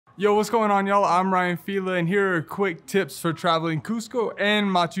Yo, what's going on, y'all? I'm Ryan Fila, and here are quick tips for traveling Cusco and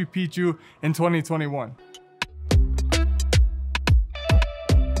Machu Picchu in 2021.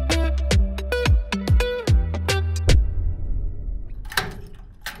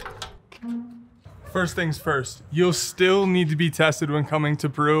 First things first, you'll still need to be tested when coming to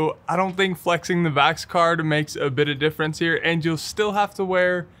Peru. I don't think flexing the Vax card makes a bit of difference here, and you'll still have to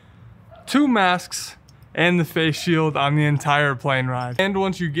wear 2 masks and the face shield on the entire plane ride. And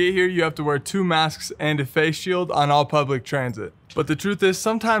once you get here, you have to wear 2 masks and a face shield on all public transit. But the truth is,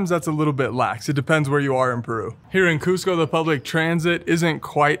 sometimes that's a little bit lax. It depends where you are in Peru. Here in Cusco, the public transit isn't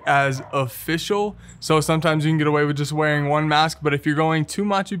quite as official, so sometimes you can get away with just wearing 1 mask, but if you're going to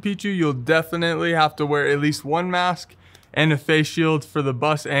Machu Picchu, you'll definitely have to wear at least 1 mask and a face shield for the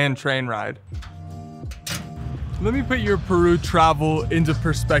bus and train ride. Let me put your Peru travel into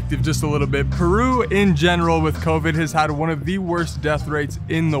perspective just a little bit. Peru in general with COVID has had one of the worst death rates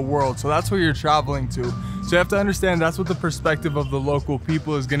in the world. So that's where you're traveling to. So you have to understand that's what the perspective of the local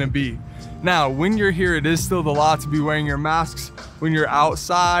people is gonna be. Now, when you're here, it is still the law to be wearing your masks when you're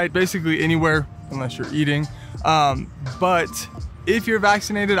outside, basically anywhere, unless you're eating. But if you're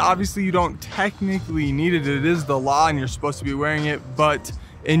vaccinated, obviously you don't technically need it. It is the law and you're supposed to be wearing it, but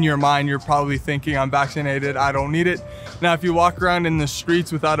in your mind, you're probably thinking, I'm vaccinated, I don't need it. Now, if you walk around in the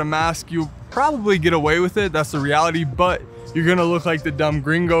streets without a mask, you'll probably get away with it. That's the reality, but you're gonna look like the dumb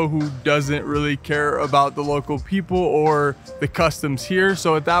gringo who doesn't really care about the local people or the customs here.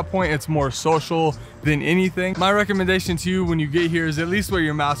 So at that point, it's more social than anything. My recommendation to you when you get here is at least wear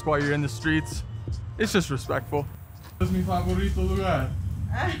your mask while you're in the streets. It's just respectful. Es mi favorito lugar.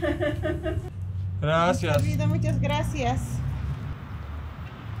 Gracias. Muchas gracias.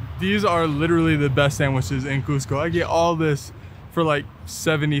 These are literally the best sandwiches in Cusco. I get all this for like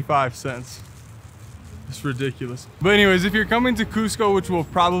 75 cents. It's ridiculous. But anyways, if you're coming to Cusco, which will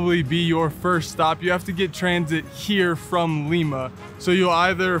probably be your first stop, you have to get transit here from Lima. So you'll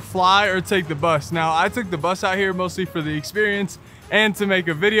either fly or take the bus. Now, I took the bus out here mostly for the experience and to make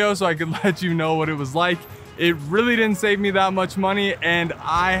a video so I could let you know what it was like. It really didn't save me that much money, and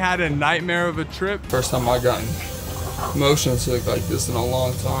I had a nightmare of a trip. First time I gotten motion sick like this in a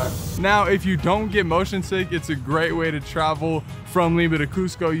long time. Now, if you don't get motion sick, it's a great way to travel from Lima to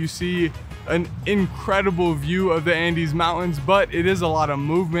Cusco. You see an incredible view of the Andes Mountains, but it is a lot of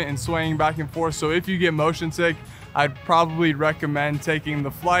movement and swaying back and forth. So if you get motion sick, I'd probably recommend taking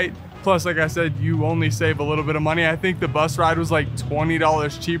the flight. Plus, like I said, you only save a little bit of money. I think the bus ride was like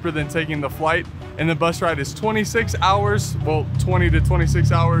 $20 cheaper than taking the flight. And the bus ride is 26 hours, well, 20 to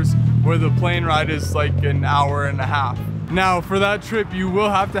 26 hours, where the plane ride is like an hour and a half. Now, for that trip, you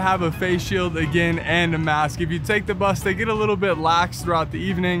will have to have a face shield again and a mask. If you take the bus, they get a little bit lax throughout the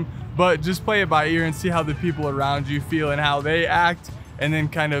evening, but just play it by ear and see how the people around you feel and how they act, and then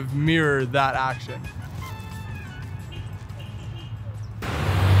kind of mirror that action.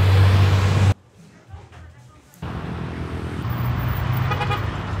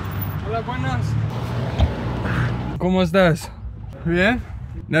 Hola, buenas. ¿Cómo estás? Bien?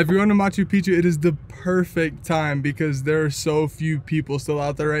 Now, if you're going to Machu Picchu, it is the perfect time because there are so few people still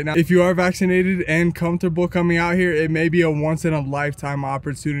out there right now. If you are vaccinated and comfortable coming out here, it may be a once-in-a-lifetime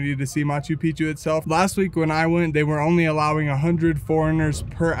opportunity to see Machu Picchu itself. Last week when I went, they were only allowing 100 foreigners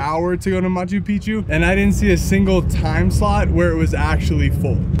per hour to go to Machu Picchu, and I didn't see a single time slot where it was actually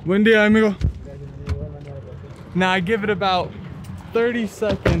full. Buen día, amigo. Now, I give it about 30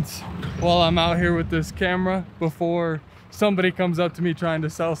 seconds while I'm out here with this camera before somebody comes up to me trying to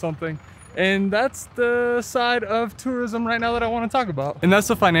sell something. And that's the side of tourism right now that I want to talk about. And that's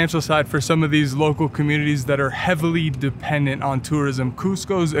the financial side for some of these local communities that are heavily dependent on tourism.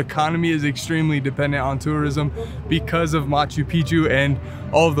 Cusco's economy is extremely dependent on tourism because of Machu Picchu and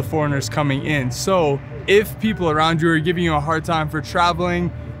all of the foreigners coming in. So if people around you are giving you a hard time for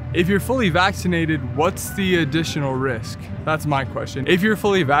traveling, if you're fully vaccinated, what's the additional risk? That's my question. If you're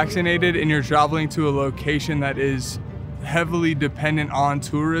fully vaccinated and you're traveling to a location that is heavily dependent on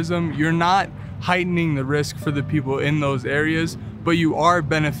tourism, you're not heightening the risk for the people in those areas, but you are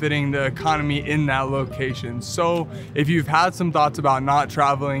benefiting the economy in that location. So if you've had some thoughts about not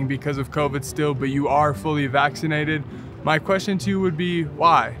traveling because of COVID still, but you are fully vaccinated, my question to you would be,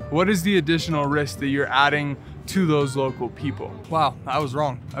 why? What is the additional risk that you're adding to those local people? Wow, I was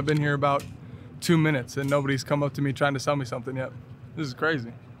wrong. I've been here about 2 minutes and nobody's come up to me trying to sell me something yet. This is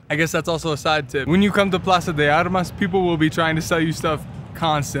crazy. I guess that's also a side tip. When you come to Plaza de Armas, people will be trying to sell you stuff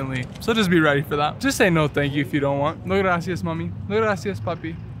constantly. So just be ready for that. Just say no thank you if you don't want. No gracias, mami. No gracias,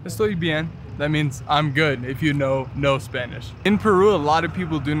 papi. Estoy bien. That means I'm good if you know no Spanish. In Peru, a lot of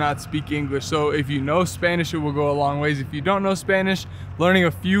people do not speak English. So if you know Spanish, it will go a long ways. If you don't know Spanish, learning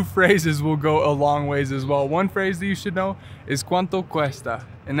a few phrases will go a long ways as well. One phrase that you should know is cuánto cuesta.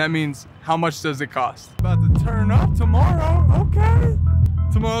 And that means how much does it cost? About to turn up tomorrow, okay.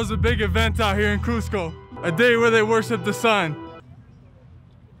 Tomorrow's a big event out here in Cusco. A day where they worship the sun.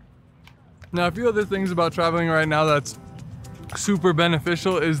 Now, a few other things about traveling right now that's super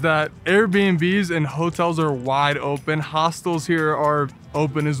beneficial is that Airbnbs and hotels are wide open. Hostels here are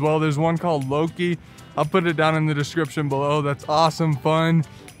open as well. There's one called Loki. I'll put it down in the description below. That's awesome, fun,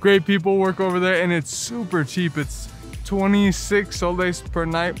 great people work over there, and it's super cheap. It's 26 soles per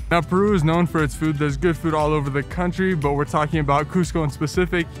night. Now, Peru is known for its food. There's good food all over the country, but we're talking about Cusco in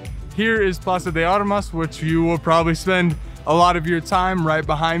specific. Here is Plaza de Armas, which you will probably spend a lot of your time. Right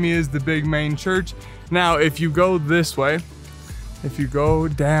behind me is the big main church. Now, if you go this way, if you go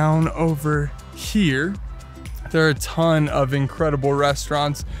down over here, there are a ton of incredible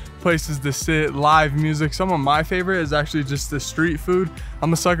restaurants, places to sit, live music. Some of my favorite is actually just the street food.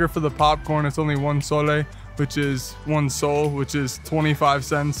 I'm a sucker for the popcorn. It's only 1 sole, which is 1 sol, which is 25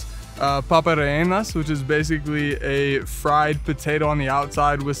 cents. Papa rellenas, which is basically a fried potato on the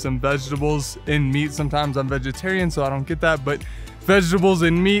outside with some vegetables and meat. Sometimes I'm vegetarian, so I don't get that, but vegetables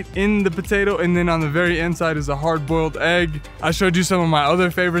and meat in the potato, and then on the very inside is a hard-boiled egg. I showed you some of my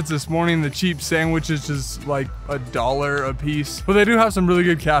other favorites this morning. The cheap sandwiches is like $1 a piece, but they do have some really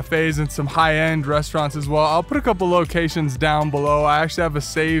good cafes and some high-end restaurants as well. I'll put a couple locations down below. I actually have a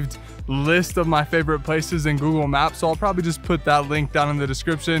saved list of my favorite places in Google Maps, so I'll probably just put that link down in the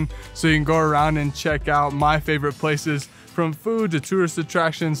description so you can go around and check out my favorite places, from food to tourist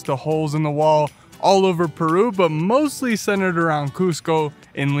attractions to holes in the wall, all over Peru, but mostly centered around Cusco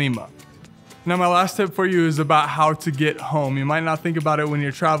and Lima. Now, my last tip for you is about how to get home. You might not think about it when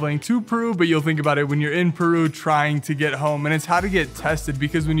you're traveling to Peru, but you'll think about it when you're in Peru trying to get home. And it's how to get tested,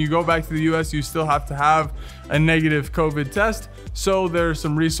 because when you go back to the US, you still have to have a negative COVID test. So there are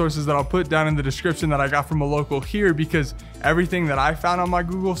some resources that I'll put down in the description that I got from a local here, because everything that I found on my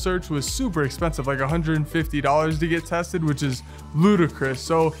Google search was super expensive, like $150 to get tested, which is ludicrous.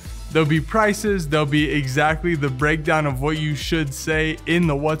 So there'll be prices, there'll be exactly the breakdown of what you should say in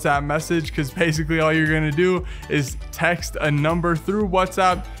the WhatsApp message, because basically all you're gonna do is text a number through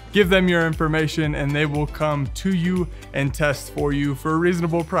WhatsApp, give them your information, and they will come to you and test for you for a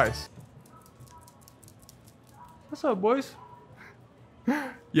reasonable price. What's up, boys?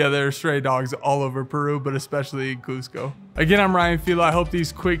 Yeah, there are stray dogs all over Peru, but especially in Cusco. Again, I'm Ryan Fila. I hope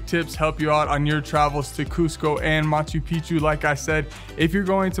these quick tips help you out on your travels to Cusco and Machu Picchu. Like I said, if you're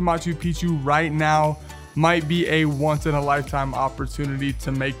going to Machu Picchu right now, might be a once-in-a-lifetime opportunity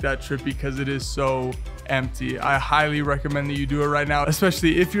to make that trip, because it is so empty. I highly recommend that you do it right now,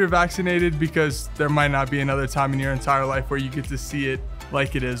 especially if you're vaccinated, because there might not be another time in your entire life where you get to see it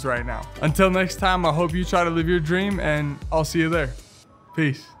like it is right now. Until next time, I hope you try to live your dream, and I'll see you there.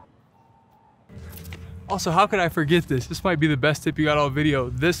 Peace. Also, how could I forget this? This might be the best tip you got all video.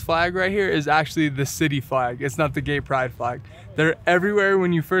 This flag right here is actually the city flag. It's not the gay pride flag. They're everywhere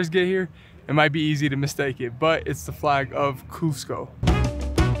when you first get here. It might be easy to mistake it, but it's the flag of Cusco.